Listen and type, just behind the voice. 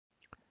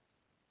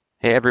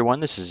Hey everyone,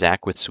 this is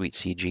Zach with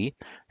SuiteCG.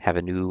 Have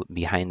a new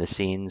behind the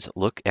scenes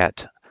look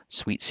at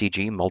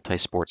SuiteCG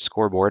MultiSport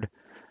Scoreboard.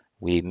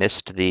 We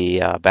missed the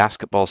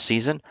basketball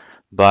season,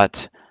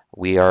 but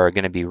we are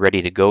going to be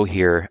ready to go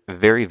here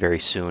very, very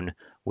soon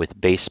with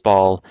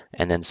baseball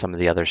and then some of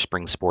the other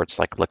spring sports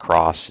like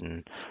lacrosse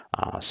and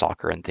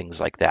soccer and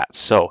things like that.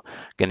 So,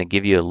 going to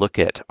give you a look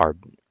at our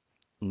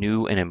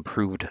new and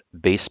improved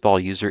baseball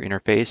user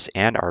interface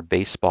and our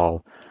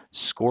baseball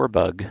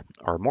scorebug,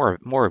 or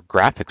more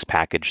graphics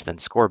package than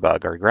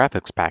scorebug. Our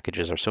graphics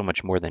packages are so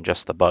much more than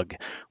just the bug,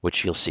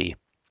 which you'll see.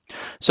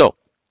 So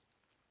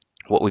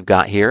what we've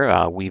got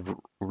here, we've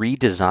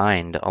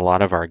redesigned a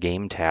lot of our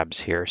game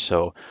tabs here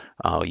so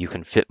you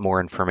can fit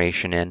more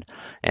information in.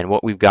 And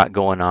what we've got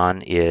going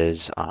on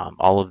is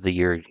all of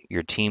your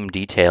team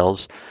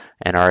details.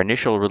 And our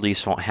initial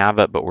release won't have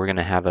it, but we're going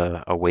to have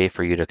a way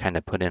for you to kind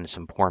of put in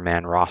some poor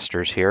man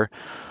rosters here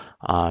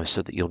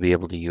so that you'll be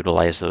able to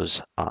utilize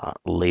those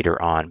later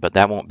on. But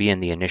that won't be in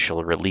the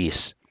initial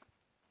release.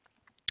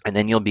 And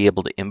then you'll be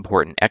able to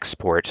import and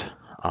export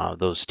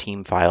those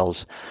team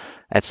files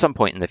at some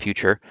point in the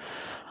future.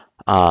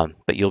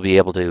 But you'll be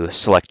able to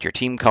select your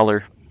team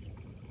color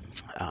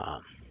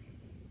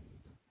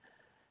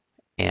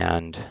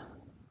and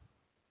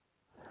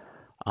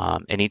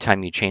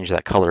anytime you change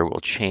that color,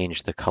 we'll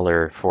change the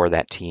color for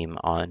that team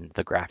on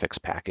the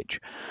graphics package.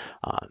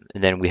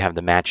 And then we have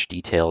the match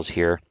details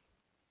here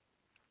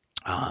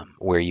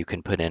where you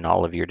can put in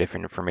all of your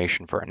different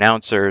information for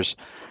announcers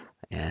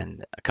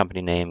and a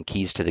company name,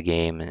 keys to the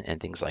game, and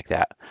things like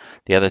that.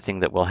 The other thing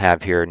that we'll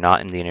have here,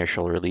 not in the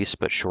initial release,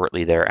 but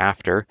shortly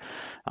thereafter,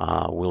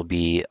 will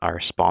be our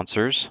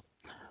sponsors.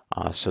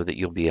 So that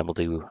you'll be able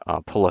to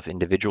pull off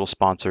individual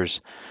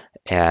sponsors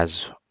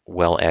as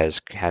well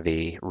as have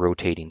a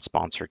rotating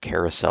sponsor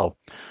carousel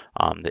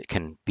that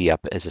can be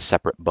up as a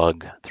separate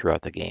bug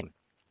throughout the game.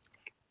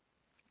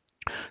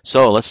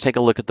 So let's take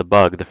a look at the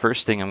bug. The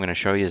first thing I'm going to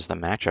show you is the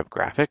matchup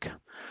graphic.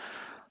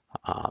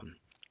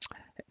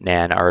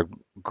 And our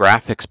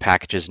graphics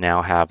packages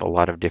now have a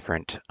lot of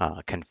different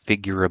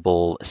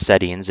configurable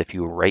settings. If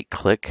you right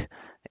click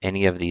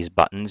any of these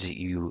buttons,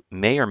 you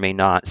may or may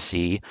not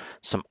see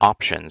some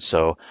options.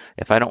 So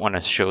if I don't want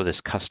to show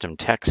this custom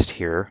text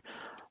here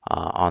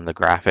on the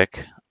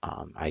graphic,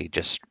 I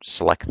just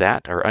select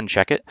that or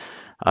uncheck it.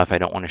 If I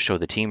don't want to show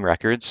the team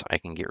records, I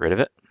can get rid of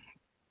it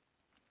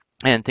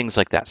and things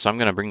like that. So I'm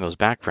going to bring those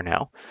back for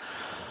now.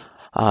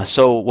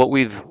 So what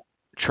we've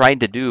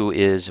tried to do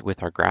is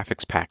with our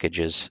graphics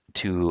packages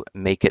to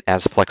make it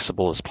as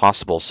flexible as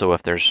possible. So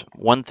if there's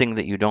one thing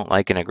that you don't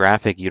like in a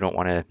graphic, you don't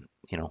want to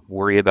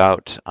worry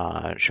about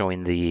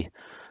showing the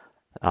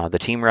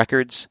team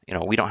records,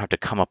 we don't have to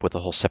come up with a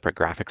whole separate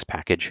graphics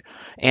package,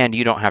 and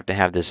you don't have to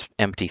have this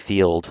empty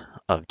field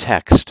of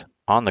text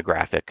on the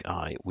graphic.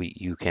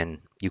 You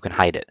can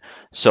hide it.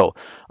 So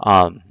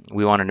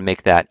we wanted to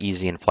make that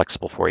easy and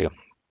flexible for you.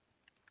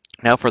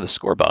 Now for the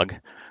score bug,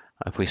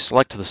 if we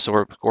select the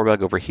score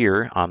bug over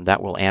here,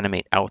 that will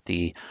animate out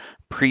the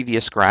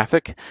previous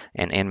graphic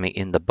and animate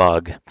in the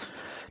bug.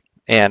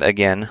 And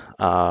again,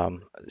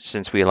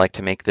 since we like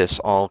to make this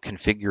all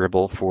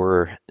configurable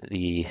for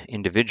the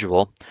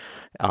individual,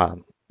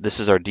 this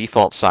is our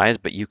default size,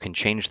 but you can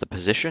change the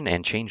position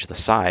and change the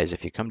size.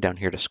 If you come down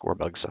here to score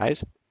bug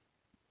size,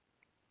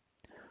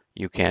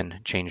 you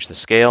can change the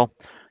scale,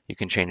 you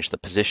can change the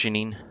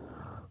positioning.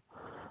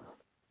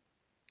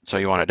 So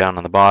you want it down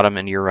on the bottom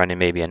and you're running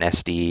maybe an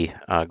SD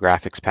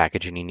graphics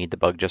package and you need the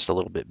bug just a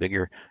little bit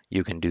bigger,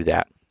 you can do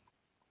that.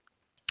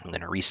 I'm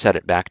going to reset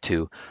it back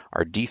to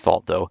our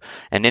default though.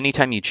 And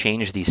anytime you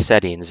change these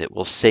settings, it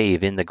will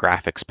save in the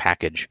graphics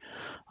package.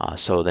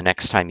 So the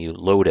next time you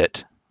load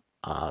it,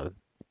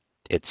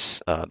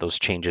 those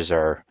changes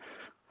are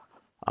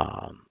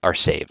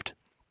saved.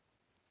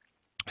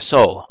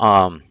 So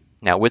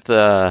now with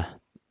the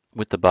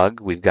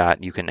bug,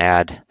 you can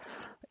add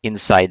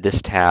inside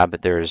this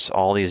tab. There's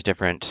all these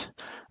different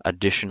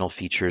additional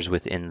features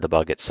within the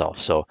bug itself.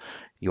 So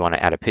you want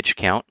to add a pitch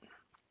count.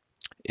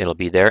 It'll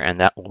be there, and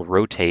that will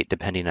rotate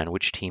depending on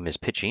which team is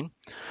pitching.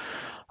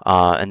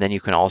 And then you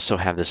can also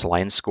have this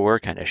line score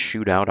kind of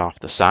shoot out off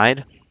the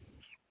side.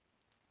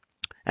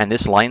 And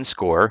this line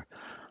score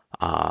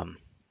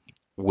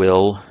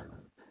will,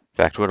 in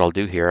fact, what I'll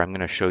do here, I'm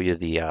going to show you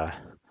the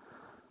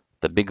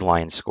big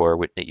line score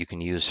that you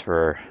can use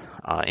for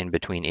in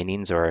between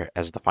innings or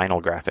as the final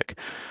graphic.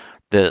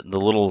 The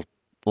little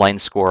line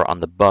score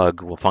on the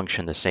bug will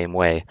function the same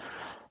way.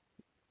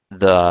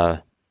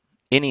 The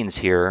innings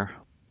here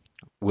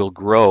will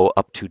grow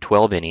up to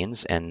 12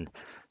 innings, and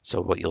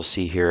so what you'll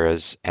see here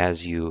is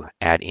as you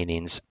add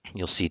innings,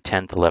 you'll see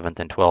 10th, 11th,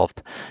 and 12th,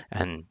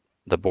 and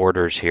the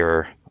borders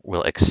here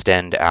will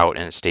extend out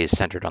and it stays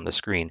centered on the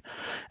screen.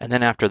 And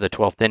then after the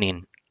 12th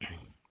inning,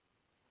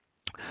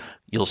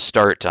 we'll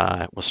start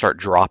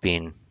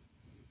dropping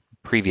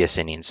previous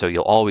innings. So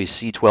you'll always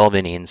see 12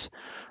 innings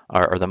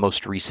or the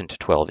most recent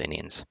 12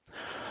 innings.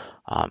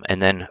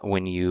 And then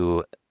when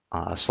you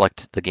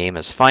select the game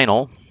as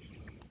final,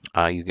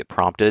 You get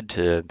prompted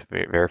to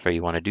verify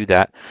you want to do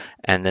that,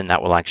 and then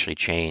that will actually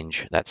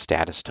change that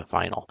status to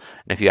final.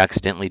 And if you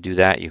accidentally do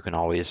that, you can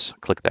always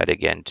click that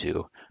again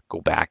to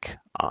go back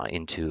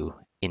into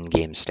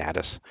in-game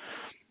status.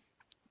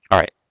 All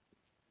right.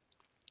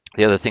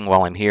 The other thing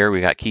while I'm here,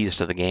 we got keys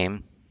to the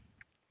game.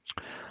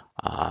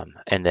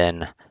 And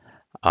then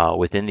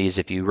within these,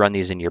 if you run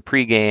these in your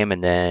pregame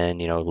and then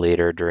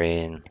later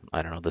during,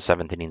 I don't know, the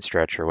 7th inning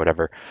stretch or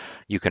whatever,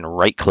 you can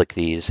right click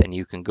these and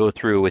you can go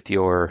through with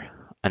your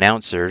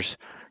announcers.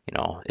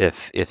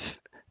 If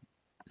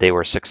they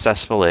were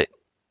successful at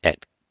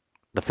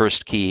the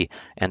first key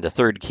and the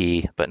third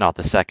key, but not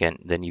the second,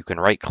 then you can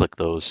right click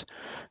those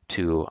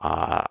to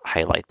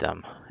highlight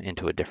them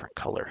into a different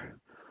color.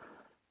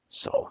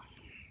 So,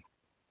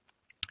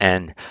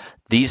 and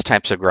these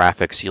types of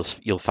graphics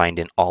you'll find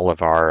in all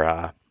of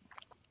our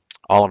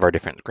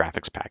different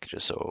graphics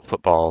packages. So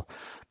football,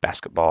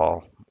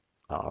 basketball,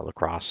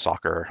 lacrosse,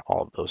 soccer,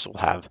 all of those will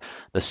have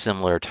the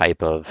similar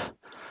type of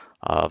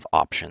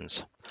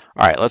options.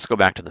 All right, let's go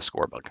back to the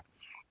scorebook.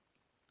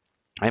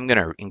 I'm going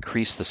to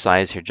increase the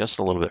size here just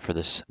a little bit for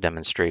this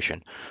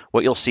demonstration.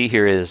 What you'll see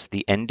here is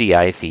the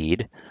NDI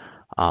feed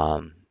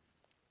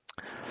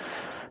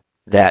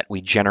that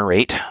we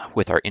generate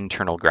with our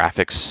internal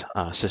graphics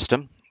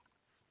system.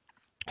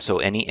 So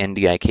any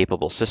NDI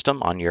capable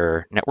system on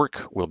your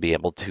network will be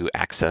able to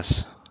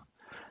access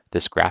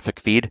this graphic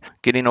feed.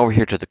 Getting over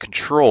here to the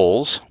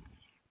controls,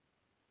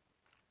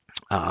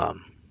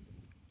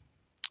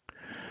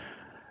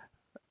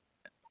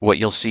 what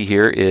you'll see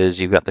here is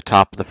you've got the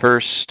top of the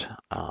first,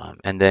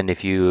 and then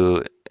if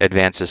you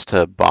advance this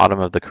to bottom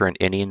of the current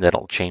inning,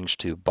 that'll change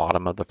to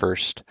bottom of the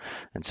first,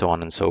 and so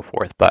on and so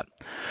forth. But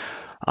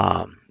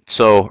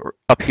so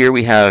up here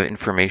we have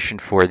information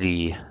for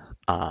the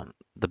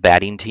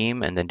batting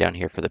team, and then down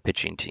here for the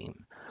pitching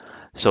team.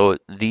 So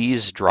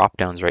these drop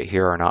downs right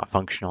here are not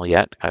functional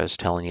yet. I was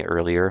telling you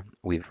earlier,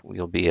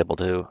 we'll be able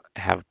to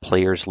have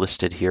players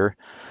listed here,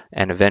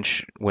 and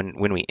eventually,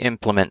 when we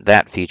implement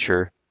that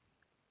feature,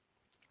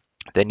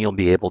 then you'll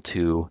be able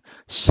to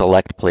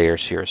select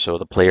players here. So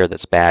the player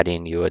that's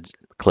batting, you would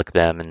click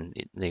them, and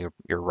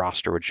your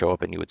roster would show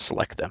up, and you would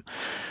select them,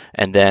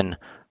 and then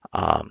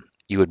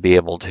you would be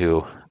able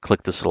to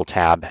click this little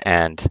tab,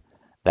 and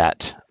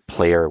that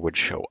player would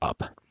show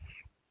up.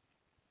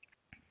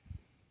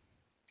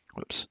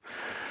 Whoops.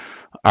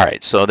 All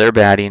right, so they're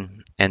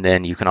batting, and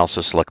then you can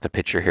also select the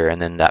pitcher here, and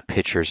then that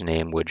pitcher's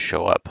name would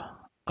show up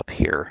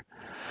here.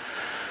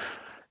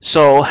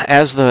 So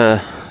as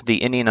the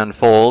inning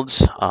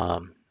unfolds,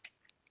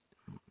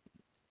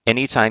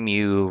 anytime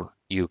you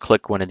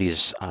click one of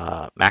these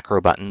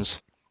macro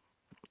buttons,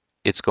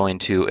 it's going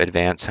to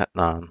advance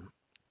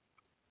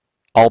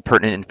all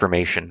pertinent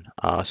information.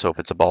 So if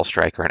it's a ball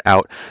strike or an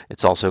out,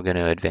 it's also going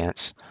to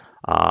advance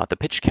the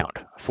pitch count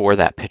for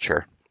that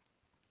pitcher.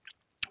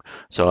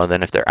 So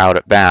then if they're out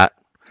at bat,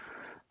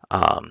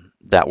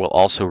 that will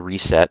also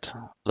reset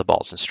the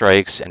balls and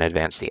strikes and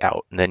advance the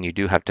out. And then you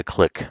do have to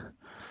click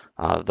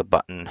the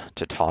button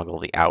to toggle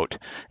the out.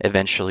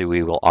 Eventually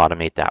we will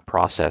automate that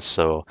process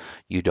so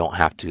you don't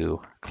have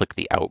to click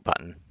the out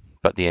button,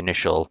 but the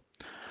initial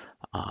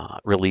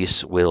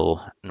release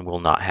will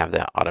not have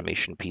that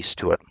automation piece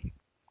to it.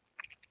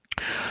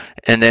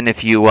 And then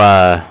if you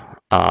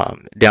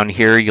down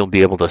here, you'll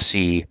be able to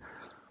see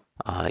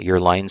your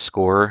line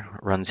score,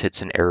 runs,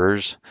 hits, and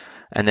errors.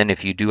 And then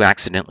if you do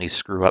accidentally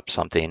screw up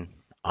something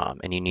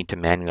and you need to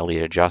manually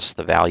adjust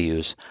the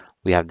values,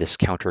 we have this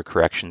counter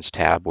corrections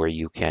tab where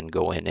you can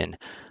go in and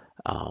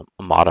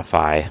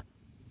modify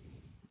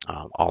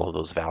all of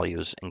those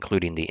values,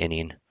 including the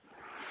inning.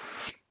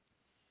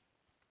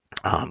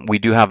 We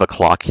do have a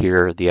clock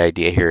here. The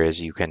idea here is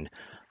you can,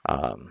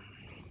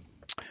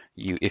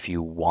 if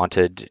you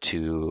wanted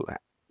to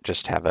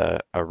just have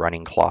a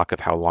running clock of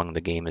how long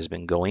the game has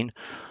been going,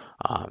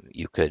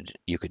 you could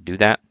do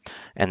that,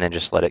 and then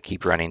just let it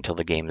keep running till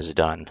the game is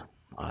done.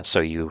 So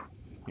you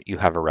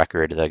have a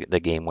record. The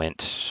game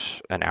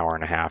went an hour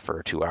and a half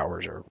or 2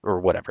 hours or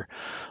whatever.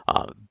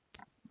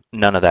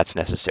 None of that's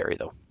necessary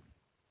though.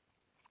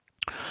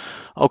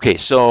 Okay,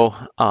 so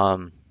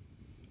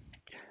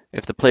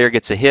if the player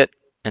gets a hit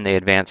and they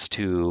advance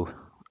to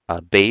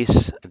a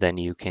base, then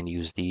you can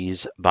use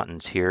these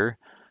buttons here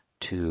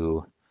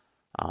to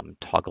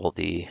toggle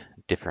the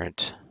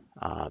different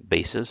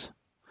bases.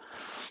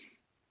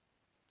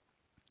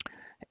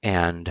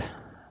 And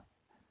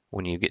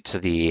when you get to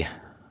the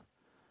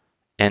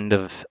end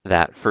of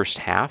that first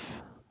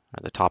half,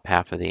 or the top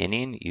half of the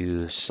inning,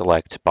 you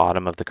select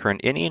bottom of the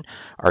current inning.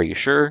 Are you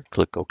sure?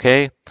 Click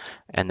OK,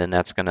 and then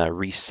that's going to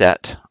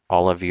reset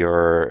all of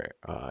your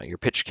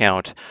pitch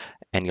count.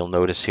 And you'll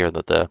notice here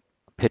that the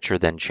pitcher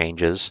then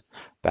changes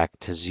back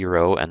to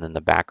 0, and then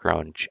the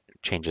background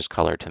changes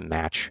color to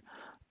match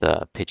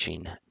the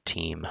pitching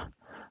team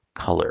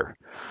color.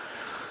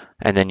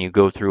 And then you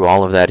go through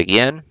all of that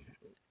again.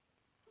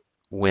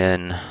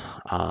 When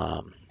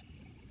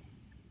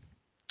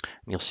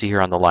you'll see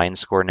here on the line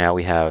score now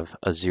we have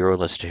a 0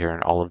 listed here,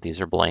 and all of these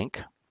are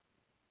blank.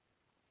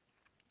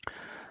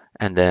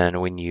 And then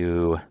when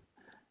you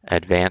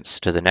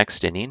advance to the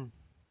next inning.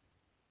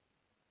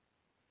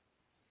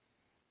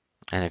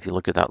 And if you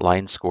look at that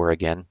line score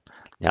again,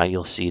 now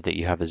you'll see that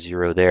you have a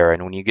 0 there.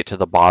 And when you get to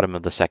the bottom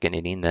of the second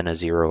inning, then a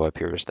 0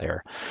 appears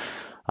there.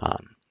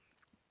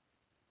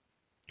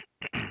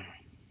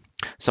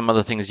 Some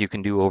other things you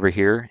can do over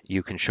here,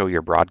 you can show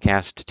your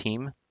broadcast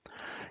team.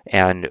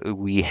 And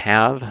we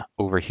have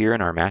over here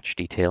in our match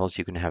details,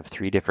 you can have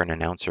 3 different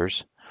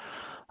announcers.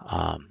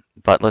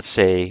 But let's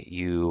say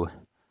you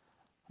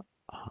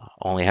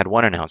only had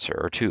 1 announcer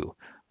or 2.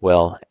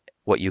 Well,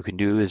 what you can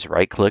do is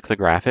right click the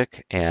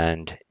graphic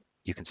and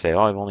you can say,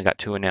 oh, I've only got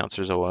 2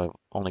 announcers, oh, I've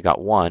only got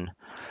 1.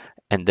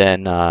 And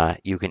then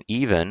you can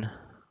even,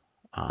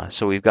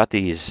 so we've got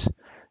these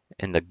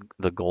in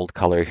the gold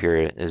color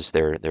here is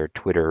their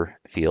Twitter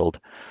field.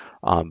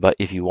 But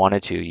if you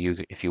wanted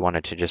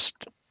to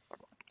just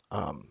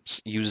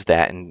use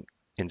that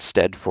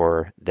instead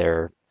for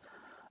their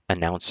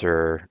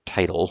announcer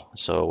title,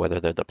 so whether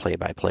they're the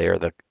play-by-play or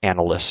the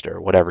analyst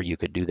or whatever, you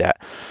could do that.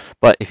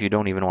 But if you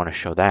don't even want to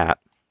show that,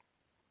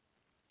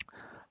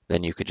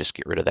 then you could just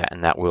get rid of that,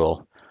 and that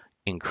will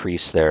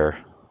increase the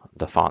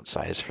font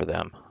size for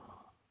them.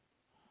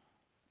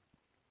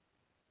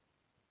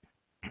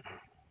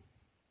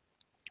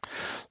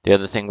 The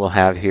other thing we'll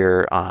have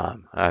here,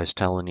 I was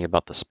telling you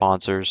about the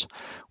sponsors.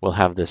 We'll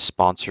have this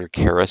sponsor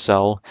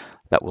carousel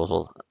that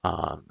will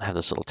have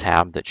this little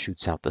tab that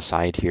shoots out the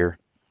side here.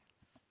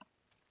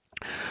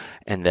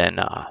 And then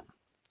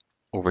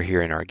over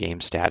here in our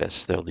game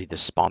status, there'll be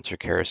this sponsor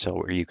carousel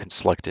where you can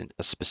select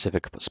a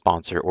specific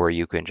sponsor, or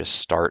you can just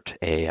start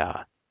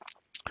the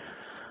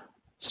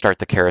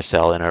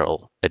carousel and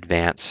it'll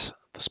advance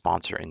the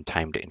sponsor in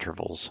timed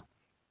intervals.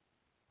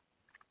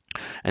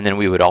 And then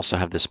we would also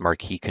have this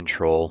marquee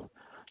control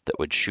that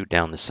would shoot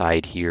down the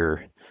side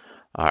here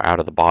out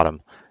of the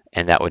bottom,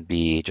 and that would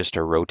be just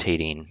a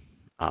rotating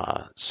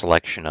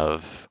selection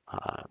of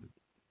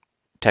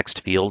text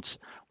fields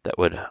that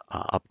would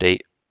update,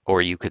 or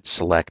you could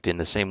select in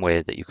the same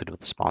way that you could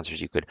with the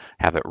sponsors, you could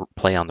have it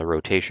play on the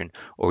rotation,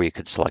 or you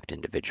could select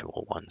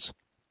individual ones.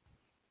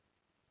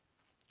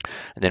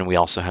 And then we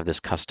also have this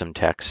custom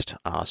text.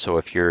 So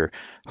if you're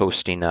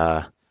hosting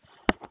a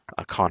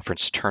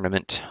conference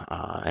tournament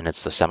and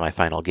it's the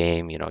semifinal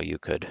game, you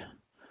could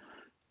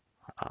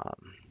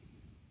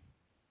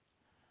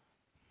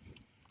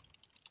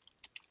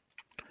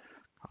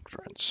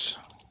conference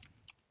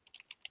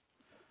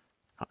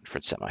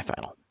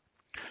semifinal.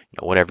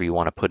 Whatever you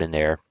want to put in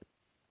there,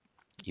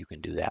 you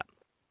can do that.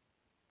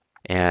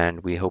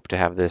 And we hope to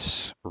have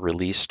this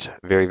released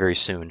very, very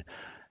soon.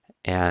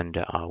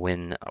 And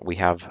when we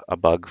have a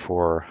bug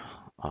for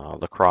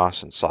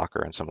lacrosse and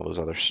soccer and some of those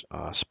other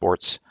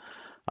sports,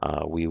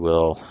 we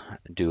will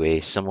do a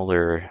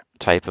similar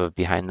type of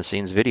behind the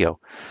scenes video.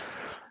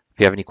 If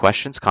you have any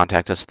questions,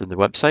 contact us through the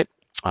website.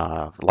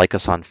 Like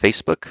us on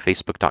Facebook,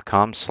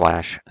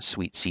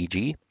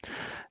 facebook.com/SuiteCG,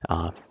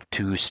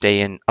 to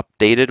stay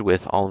updated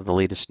with all of the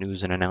latest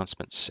news and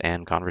announcements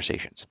and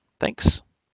conversations. Thanks.